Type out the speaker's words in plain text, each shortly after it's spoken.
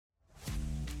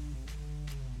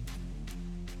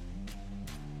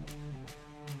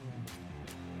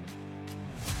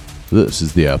This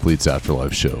is the Athletes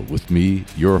Afterlife Show with me,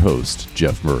 your host,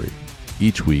 Jeff Murray.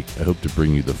 Each week, I hope to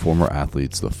bring you the former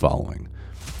athletes the following: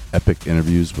 epic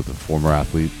interviews with a former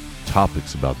athlete,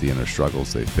 topics about the inner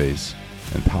struggles they face,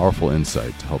 and powerful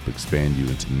insight to help expand you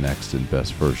into the next and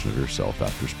best version of yourself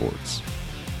after sports.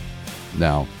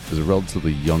 Now, as a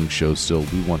relatively young show still,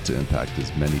 we want to impact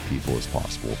as many people as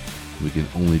possible. We can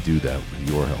only do that with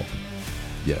your help.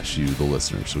 Yes, you, the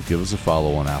listener. So give us a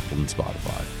follow on Apple and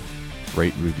Spotify.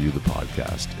 Rate and review the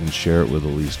podcast and share it with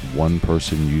at least one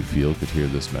person you feel could hear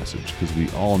this message, because we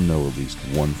all know at least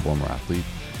one former athlete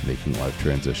making life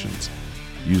transitions.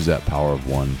 Use that power of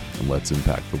one and let's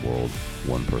impact the world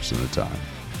one person at a time.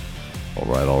 All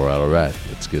right.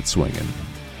 Let's get swinging.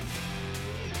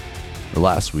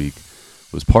 Last week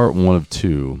was part 1 of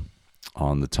 2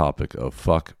 on the topic of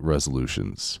fuck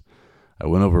resolutions. I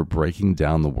went over breaking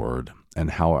down the word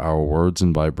and how our words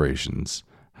and vibrations,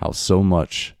 how so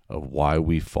much of why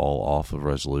we fall off of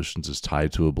resolutions is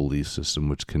tied to a belief system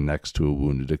which connects to a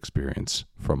wounded experience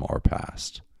from our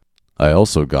past. I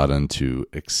also got into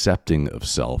accepting of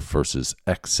self versus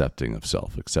accepting of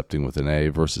self, accepting with an A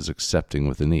versus accepting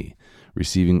with an E,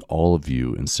 receiving all of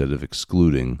you instead of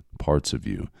excluding parts of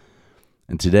you.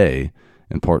 And today,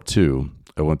 in part 2,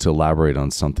 I want to elaborate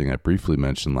on something I briefly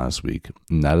mentioned last week,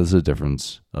 and that is the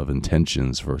difference of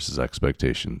intentions versus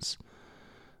expectations.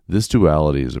 This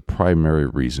duality is a primary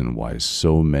reason why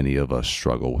so many of us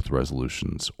struggle with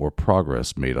resolutions or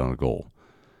progress made on a goal.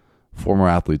 Former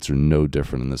athletes are no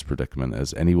different in this predicament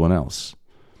as anyone else.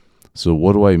 So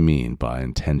what do I mean by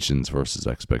intentions versus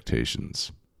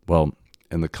expectations? Well,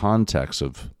 in the context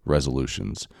of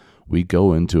resolutions, we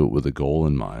go into it with a goal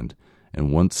in mind,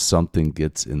 and once something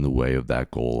gets in the way of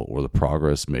that goal, or the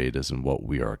progress made isn't what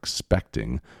we are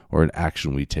expecting, or an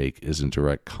action we take is in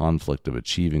direct conflict of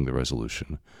achieving the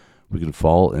resolution, we can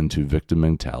fall into victim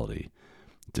mentality,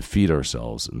 defeat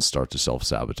ourselves, and start to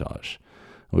self-sabotage.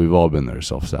 We've all been there.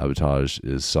 Self-sabotage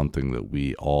is something that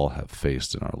we all have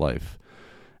faced in our life.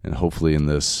 And hopefully in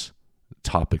this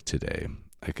topic today,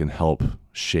 I can help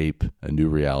shape a new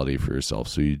reality for yourself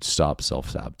so you stop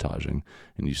self-sabotaging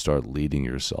and you start leading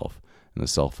yourself in a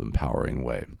self-empowering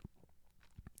way.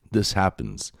 This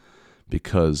happens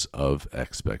because of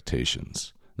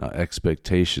expectations. Now,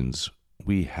 expectations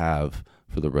we have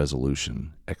for the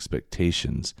resolution,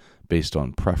 expectations based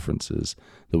on preferences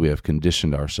that we have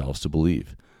conditioned ourselves to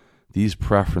believe. These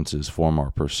preferences form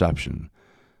our perception.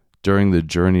 During the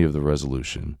journey of the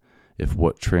resolution, if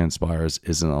what transpires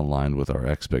isn't aligned with our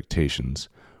expectations,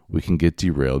 we can get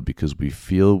derailed because we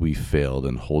feel we failed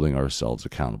in holding ourselves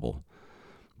accountable.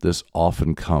 This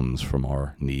often comes from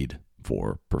our need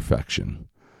for perfection.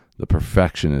 The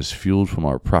perfection is fueled from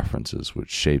our preferences,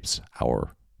 which shapes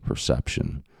our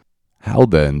perception. How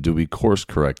then do we course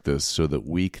correct this so that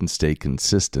we can stay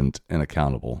consistent and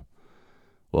accountable?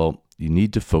 Well, you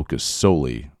need to focus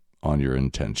solely on your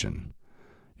intention.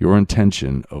 Your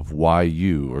intention of why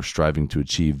you are striving to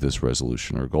achieve this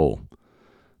resolution or goal.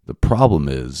 The problem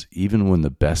is, even when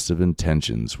the best of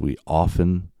intentions, we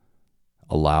often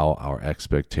allow our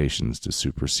expectations to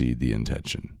supersede the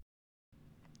intention.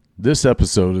 This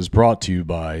episode is brought to you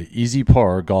by Easy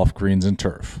Par Golf Greens and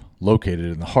Turf, located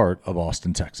in the heart of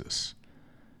Austin, Texas.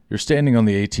 You're standing on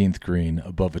the 18th green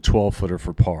above a 12-footer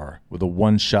for par with a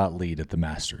one-shot lead at the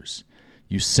Masters.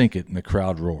 You sink it and the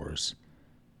crowd roars.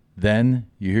 Then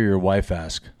you hear your wife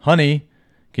ask, "Honey,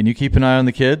 can you keep an eye on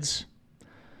the kids?"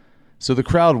 So the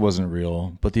crowd wasn't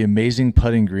real, but the amazing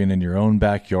putting green in your own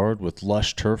backyard with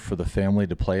lush turf for the family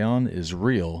to play on is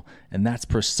real, and that's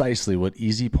precisely what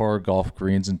Easy Par Golf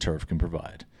Greens and Turf can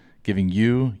provide, giving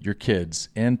you, your kids,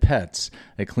 and pets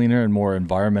a cleaner and more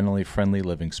environmentally friendly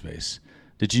living space.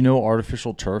 Did you know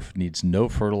artificial turf needs no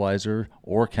fertilizer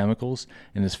or chemicals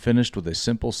and is finished with a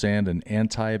simple sand and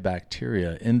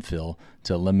antibacteria infill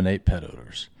to eliminate pet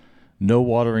odors? No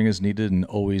watering is needed and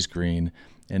always green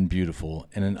and beautiful,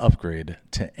 and an upgrade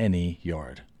to any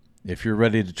yard. If you're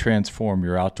ready to transform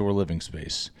your outdoor living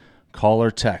space, call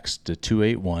or text to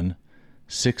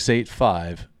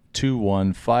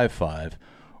 281-685-2155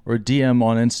 or DM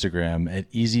on Instagram at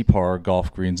Easy Par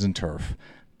Golf Greens and Turf.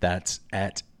 That's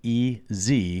at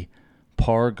EZ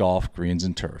Par Golf Greens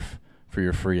and Turf for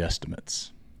your free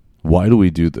estimates. Why do we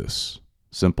do this?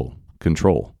 Simple.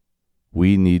 Control.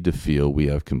 We need to feel we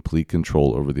have complete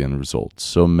control over the end result.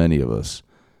 So many of us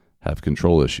have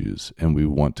control issues, and we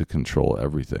want to control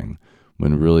everything,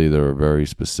 when really there are very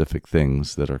specific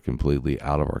things that are completely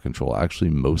out of our control.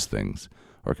 Actually, most things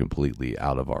are completely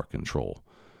out of our control.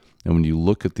 And when you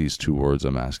look at these two words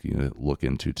I'm asking you to look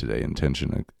into today,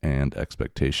 intention and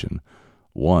expectation,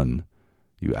 one,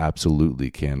 you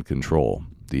absolutely can control.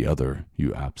 The other,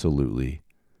 you absolutely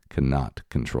cannot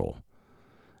control.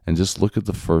 And just look at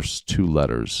the first two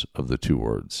letters of the two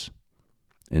words.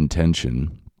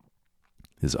 Intention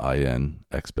is IN,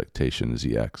 expectation is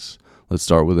EX. Let's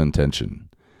start with intention.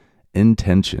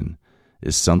 Intention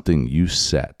is something you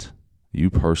set, you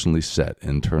personally set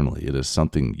internally. It is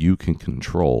something you can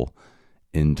control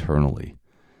internally.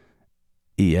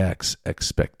 EX,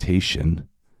 expectation,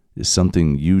 is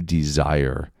something you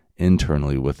desire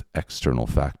internally with external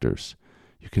factors.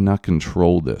 You cannot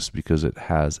control this because it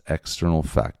has external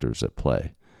factors at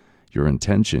play. Your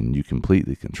intention, you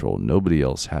completely control. Nobody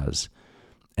else has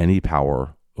any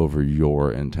power over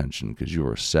your intention because you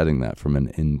are setting that from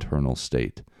an internal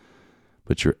state.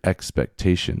 But your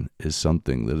expectation is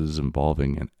something that is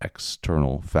involving an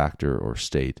external factor or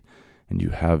state, and you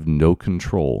have no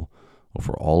control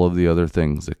over all of the other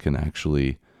things that can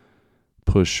actually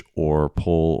push or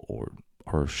pull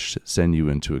or send you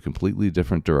into a completely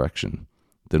different direction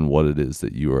than what it is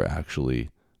that you are actually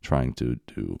trying to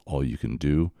do. All you can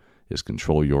do is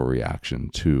control your reaction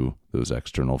to those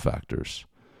external factors.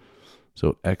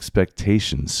 So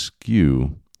expectations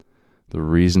skew the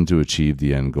reason to achieve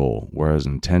the end goal, whereas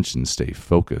intentions stay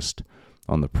focused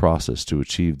on the process to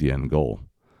achieve the end goal.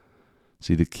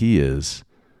 See, the key is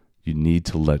you need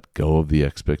to let go of the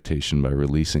expectation by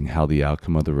releasing how the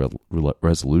outcome of the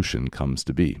resolution comes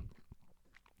to be.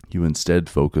 You instead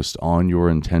focus on your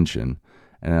intention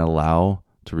and allow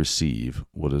to receive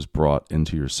what is brought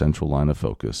into your central line of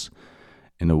focus,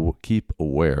 and keep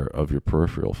aware of your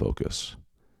peripheral focus.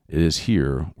 It is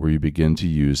here where you begin to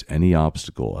use any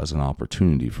obstacle as an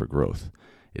opportunity for growth.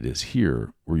 It is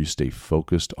here where you stay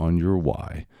focused on your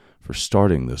why for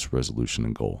starting this resolution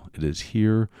and goal. It is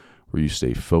here where you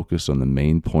stay focused on the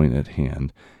main point at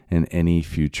hand and any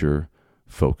future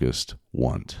focused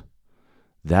want.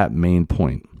 That main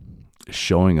point is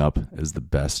showing up as the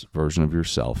best version of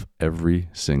yourself every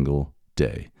single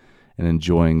day and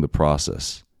enjoying the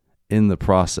process. In the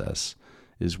process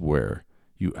is where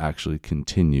you actually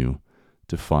continue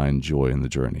to find joy in the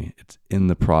journey. It's in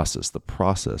the process. The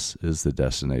process is the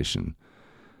destination.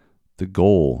 The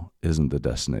goal isn't the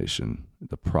destination.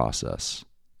 The process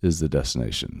is the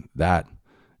destination. That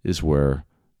is where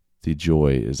the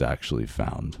joy is actually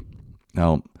found.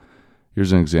 Now,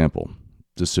 here's an example,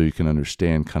 just so you can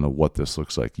understand kind of what this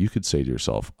looks like. You could say to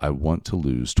yourself, I want to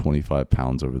lose 25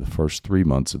 pounds over the first 3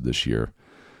 months of this year,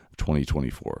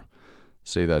 2024.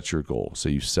 Say that's your goal.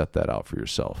 Say you set that out for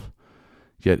yourself.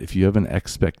 Yet if you have an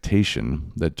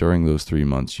expectation that during those 3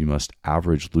 months you must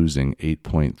average losing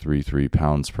 8.33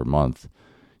 pounds per month,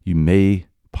 you may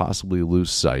possibly lose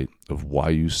sight of why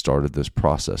you started this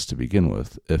process to begin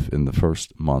with if in the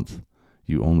first month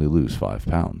you only lose 5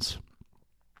 pounds.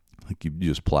 Like you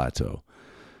just plateau.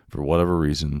 For whatever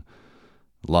reason,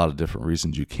 a lot of different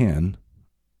reasons you can,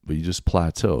 but you just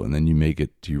plateau, and then you may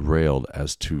get derailed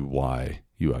as to why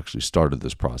you actually started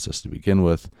this process to begin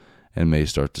with, and may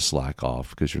start to slack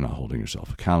off because you're not holding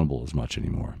yourself accountable as much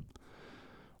anymore.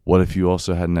 What if you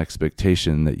also had an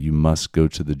expectation that you must go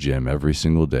to the gym every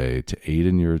single day to aid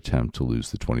in your attempt to lose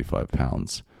the 25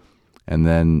 pounds? And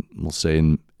then we'll say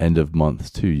in end of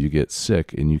month 2, you get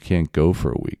sick and you can't go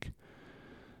for a week.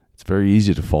 It's very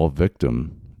easy to fall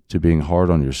victim to being hard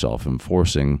on yourself and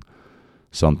forcing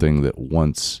something that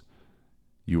once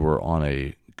you were on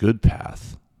a good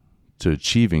path to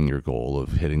achieving your goal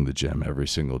of hitting the gym every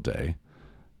single day,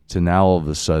 to now all of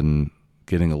a sudden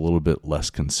getting a little bit less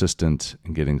consistent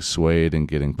and getting swayed and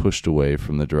getting pushed away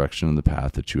from the direction and the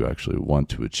path that you actually want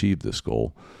to achieve this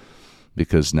goal,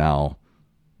 because now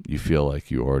you feel like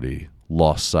you already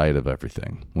lost sight of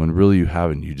everything, when really you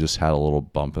haven't. You just had a little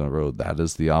bump in the road. That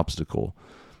is the obstacle,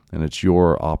 and it's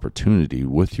your opportunity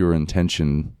with your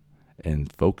intention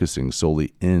and focusing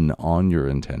solely in on your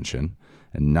intention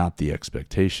and not the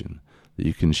expectation, that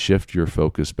you can shift your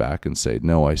focus back and say,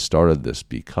 no, I started this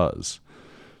because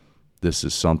this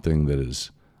is something that is,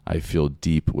 I feel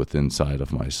deep within inside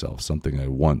of myself, something I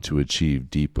want to achieve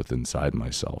deep within inside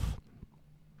myself.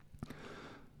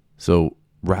 So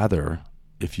rather,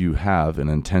 if you have an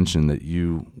intention that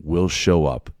you will show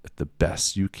up at the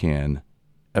best you can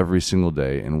every single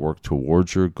day and work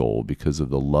towards your goal because of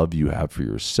the love you have for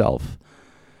yourself,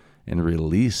 and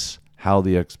release how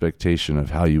the expectation of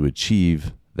how you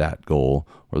achieve that goal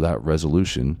or that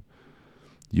resolution,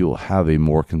 you will have a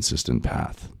more consistent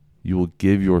path. You will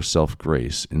give yourself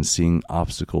grace in seeing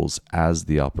obstacles as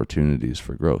the opportunities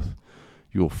for growth.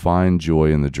 You will find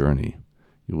joy in the journey.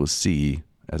 You will see,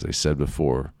 as I said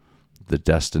before, the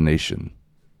destination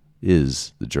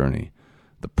is the journey.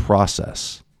 The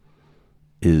process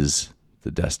is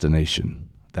the destination.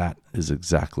 that is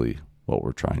exactly what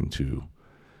we're trying to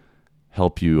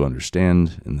help you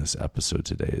understand in this episode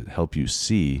today. Help you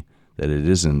see that it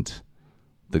isn't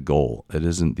the goal. It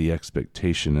isn't the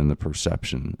expectation and the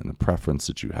perception and the preference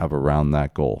that you have around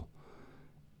that goal.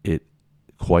 It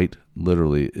quite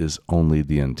literally is only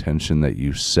the intention that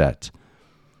you set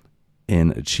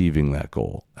in achieving that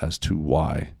goal as to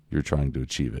why you're trying to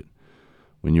achieve it.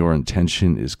 When your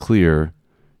intention is clear,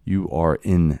 you are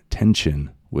in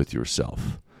tension with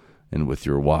yourself and with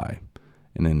your why.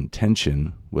 An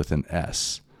intention with an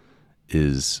S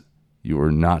is you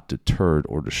are not deterred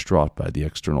or distraught by the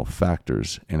external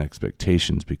factors and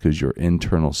expectations because your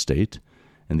internal state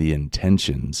and the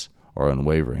intentions are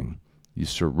unwavering. You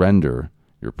surrender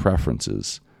your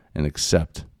preferences and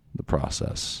accept the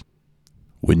process.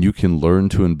 When you can learn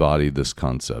to embody this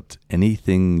concept,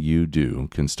 anything you do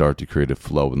can start to create a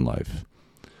flow in life.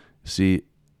 See,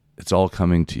 it's all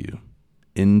coming to you,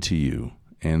 into you,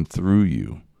 and through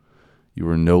you. You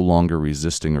are no longer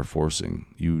resisting or forcing.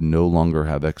 You no longer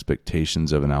have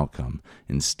expectations of an outcome.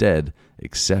 Instead,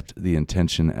 accept the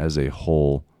intention as a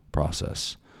whole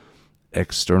process.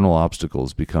 External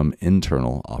obstacles become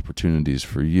internal opportunities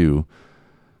for you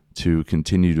to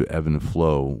continue to ebb and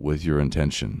flow with your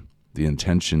intention. The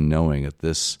intention knowing at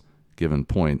this given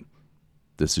point,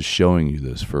 this is showing you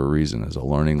this for a reason, as a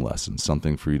learning lesson,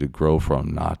 something for you to grow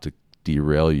from, not to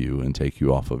derail you and take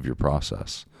you off of your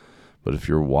process. But if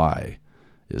your why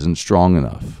isn't strong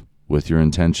enough with your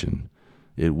intention,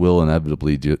 it will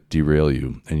inevitably derail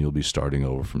you, and you'll be starting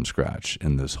over from scratch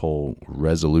in this whole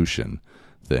resolution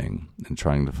thing and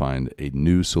trying to find a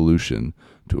new solution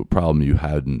to a problem you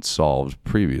hadn't solved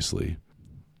previously.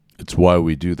 It's why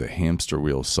we do the hamster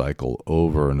wheel cycle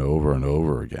over and over and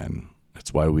over again.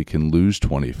 It's why we can lose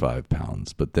 25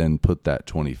 pounds, but then put that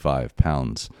 25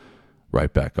 pounds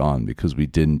right back on because we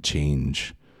didn't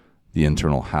change the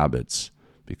internal habits,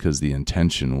 because the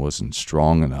intention wasn't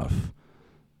strong enough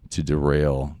to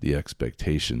derail the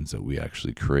expectations that we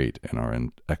actually create in our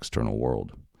external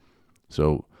world.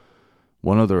 So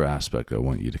one other aspect I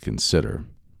want you to consider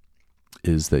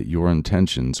is that your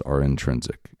intentions are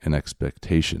intrinsic and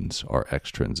expectations are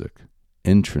extrinsic.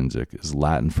 Intrinsic is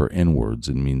Latin for inwards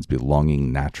and means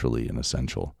belonging naturally and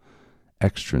essential.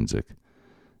 Extrinsic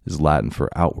is Latin for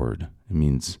outward. It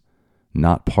means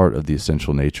not part of the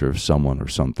essential nature of someone or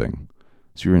something.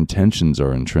 So your intentions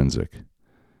are intrinsic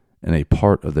and a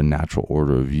part of the natural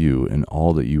order of you and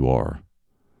all that you are.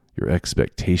 Your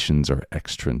expectations are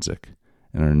extrinsic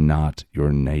and are not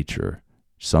your nature,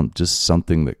 just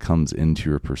something that comes into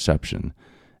your perception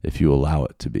if you allow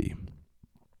it to be.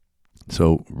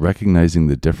 So recognizing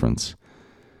the difference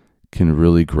can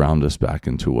really ground us back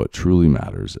into what truly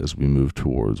matters as we move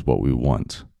towards what we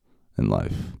want in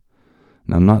life.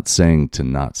 Now, I'm not saying to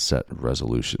not set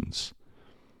resolutions.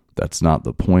 That's not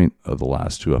the point of the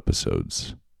last two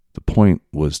episodes. The point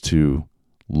was to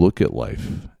look at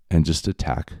life and just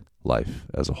attack life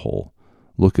as a whole.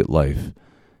 Look at life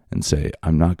and say,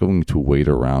 I'm not going to wait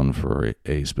around for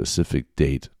a specific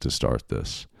date to start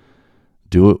this.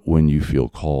 Do it when you feel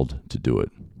called to do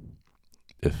it.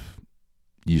 If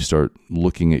you start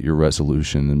looking at your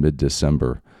resolution in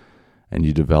mid-December and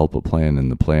you develop a plan and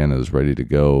the plan is ready to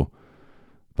go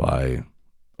by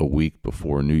a week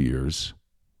before New Year's,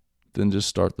 then just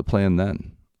start the plan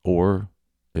then. Or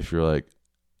if you're like,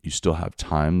 you still have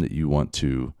time that you want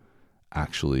to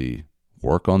actually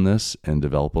work on this and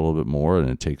develop a little bit more, and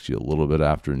it takes you a little bit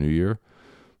after New Year,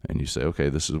 and you say, okay,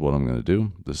 this is what I'm going to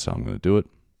do. This is how I'm going to do it.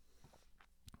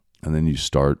 And then you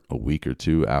start a week or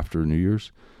two after New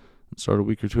Year's. Start a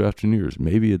week or two after New Year's.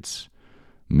 Maybe it's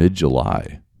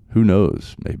mid-July. Who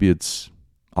knows? Maybe it's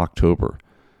October.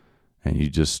 And you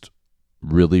just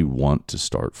really want to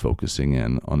start focusing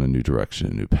in on a new direction,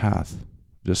 a new path.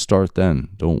 Just start then.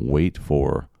 Don't wait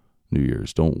for New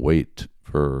Year's. Don't wait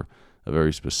for a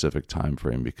very specific time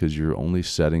frame, because you're only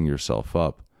setting yourself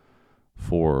up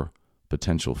for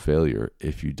potential failure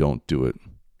if you don't do it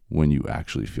when you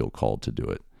actually feel called to do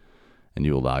it. And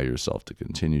you allow yourself to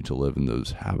continue to live in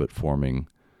those habit-forming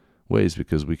ways,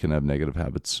 because we can have negative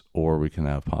habits or we can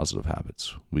have positive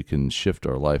habits. We can shift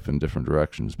our life in different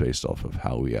directions based off of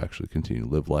how we actually continue to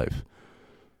live life.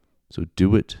 So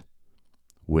do it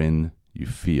when you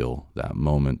feel that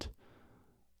moment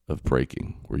of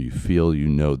breaking, where you feel you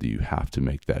know that you have to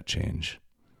make that change,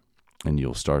 and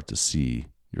you'll start to see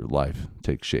your life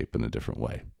take shape in a different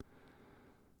way.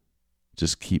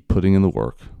 Just keep putting in the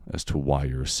work as to why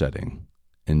you're setting,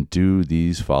 and do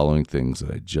these following things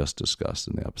that I just discussed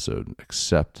in the episode.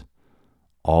 Accept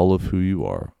all of who you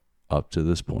are up to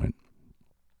this point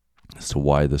as to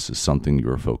why this is something you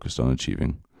are focused on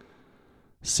achieving.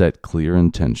 Set clear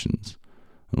intentions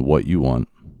on what you want,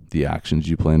 the actions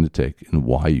you plan to take, and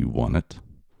why you want it.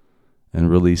 And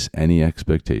release any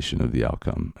expectation of the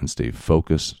outcome and stay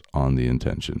focused on the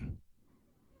intention.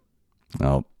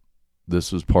 Now,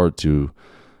 this was part 2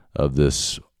 of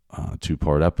this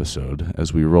 2-part episode.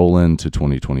 As we roll into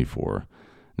 2024,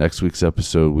 next week's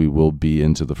episode, we will be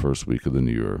into the first week of the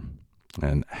new year.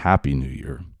 And Happy New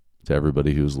Year to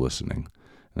everybody who's listening.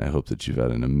 And I hope that you've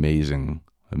had an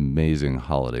amazing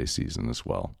holiday season as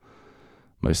well.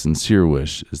 My sincere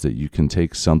wish is that you can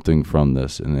take something from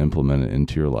this and implement it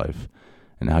into your life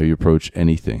and how you approach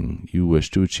anything you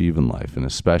wish to achieve in life, and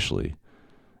especially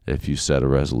if you set a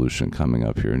resolution coming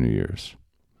up here in New Year's.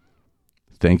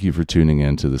 Thank you for tuning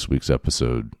in to this week's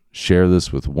episode. Share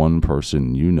this with one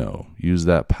person you know. Use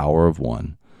that power of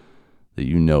one that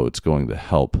you know it's going to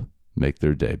help make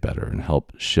their day better and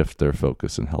help shift their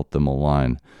focus and help them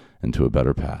align into a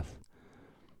better path.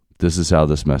 This is how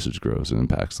this message grows and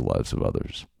impacts the lives of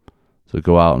others. So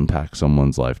go out and impact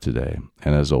someone's life today.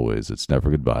 And as always, it's never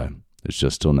goodbye. It's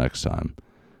just till next time.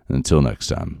 And until next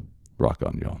time, rock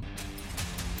on, y'all.